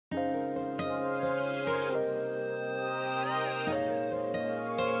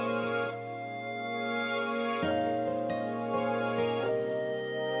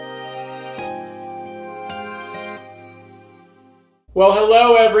Well,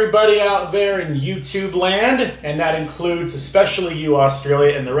 hello everybody out there in YouTube land, and that includes especially you,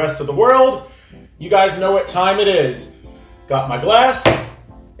 Australia, and the rest of the world. You guys know what time it is. Got my glass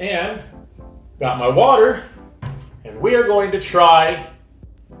and got my water, and we are going to try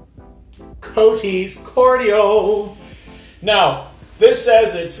Cottees Cordial. Now, this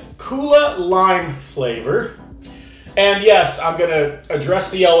says it's Cola lime flavor, and yes, I'm going to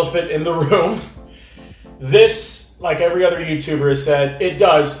address the elephant in the room. This, like every other YouTuber has said, it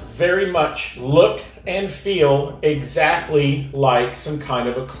does very much look and feel exactly like some kind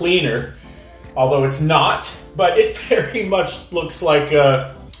of a cleaner, although it's not, but it very much looks like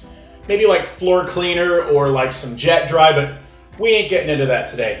maybe like floor cleaner or like some jet dry, but we ain't getting into that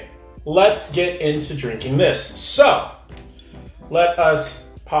today. Let's get into drinking this. So, let us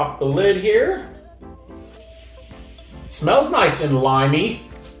pop the lid here. Smells nice and limey.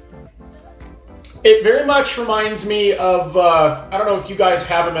 It very much reminds me of, I don't know if you guys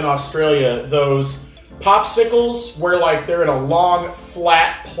have them in Australia, those popsicles where like they're in a long,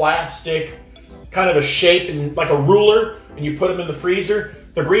 flat plastic kind of a shape and like a ruler, and you put them in the freezer.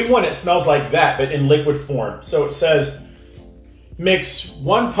 The green one, it smells like that, but in liquid form. So it says, mix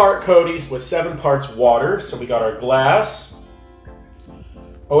 1 part Cottees with 7 parts water. So we got our glass.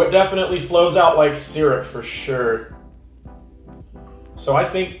 Oh, it definitely flows out like syrup for sure. So I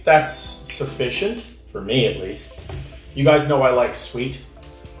think that's sufficient, for me at least. You guys know I like sweet.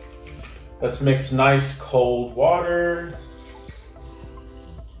 Let's mix nice cold water.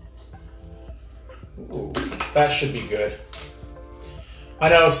 Ooh, that should be good. I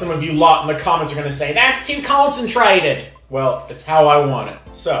know some of you lot in the comments are going to say, that's too concentrated. Well, it's how I want it.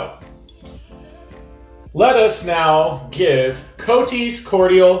 So, let us now give Cottees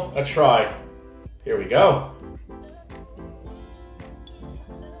Cordial a try. Here we go.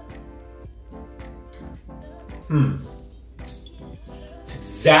 It's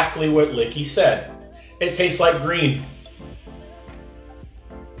exactly what Licky said. It tastes like green.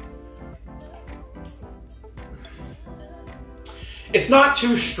 It's not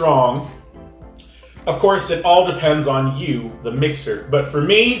too strong. Of course, it all depends on you, the mixer. But for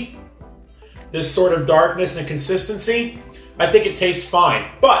me, this sort of darkness and consistency, I think it tastes fine.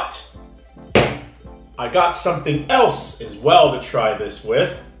 But I got something else as well to try this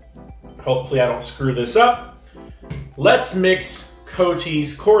with. Hopefully I don't screw this up. Let's mix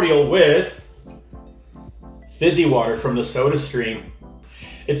Cottees Cordial with fizzy water from the Soda Stream.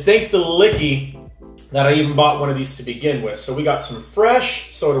 It's thanks to Licky that I even bought one of these to begin with. So we got some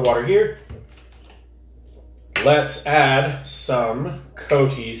fresh soda water here. Let's add some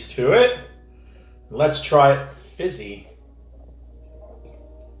Cottees to it. Let's try it fizzy.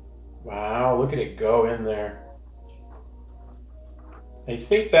 Wow, look at it go in there. I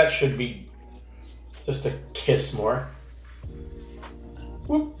think that should be just a kiss more.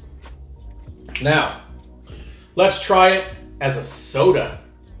 Whoop. Now, let's try it as a soda.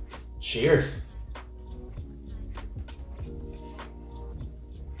 Cheers.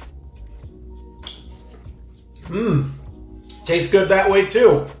 Tastes good that way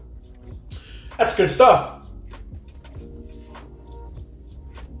too. That's good stuff.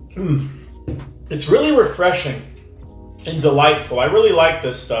 It's really refreshing and delightful. I really like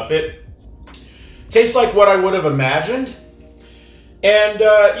this stuff. It tastes like what I would have imagined. And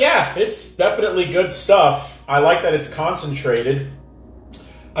yeah, it's definitely good stuff. I like that it's concentrated.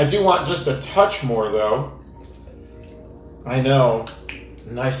 I do want just a touch more though. I know.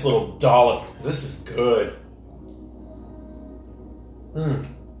 Nice little dollop. This is good.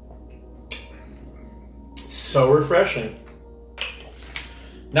 So refreshing.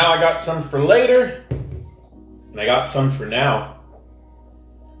 Now I got some for later, and I got some for now.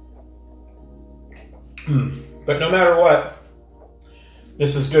 But no matter what,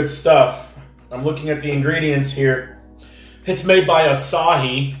 this is good stuff. I'm looking at the ingredients here. It's made by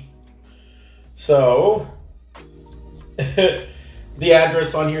Asahi. So, the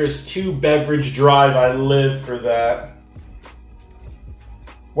address on here is 2 Beverage Drive. I live for that.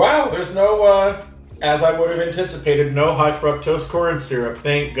 Wow, there's no, as I would have anticipated, no high fructose corn syrup.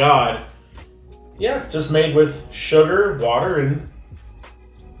 Thank God. Yeah, it's just made with sugar, water, and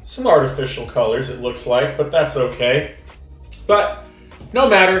some artificial colors, it looks like, but that's okay. But no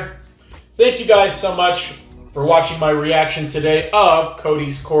matter. Thank you guys so much for watching my reaction today of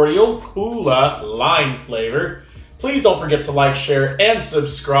Cottees Cordial Cola Lime flavor. Please don't forget to like, share, and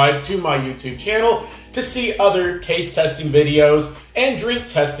subscribe to my YouTube channel to see other taste testing videos and drink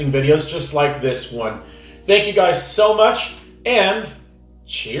testing videos just like this one. Thank you guys so much, and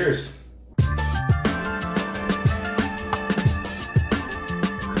cheers.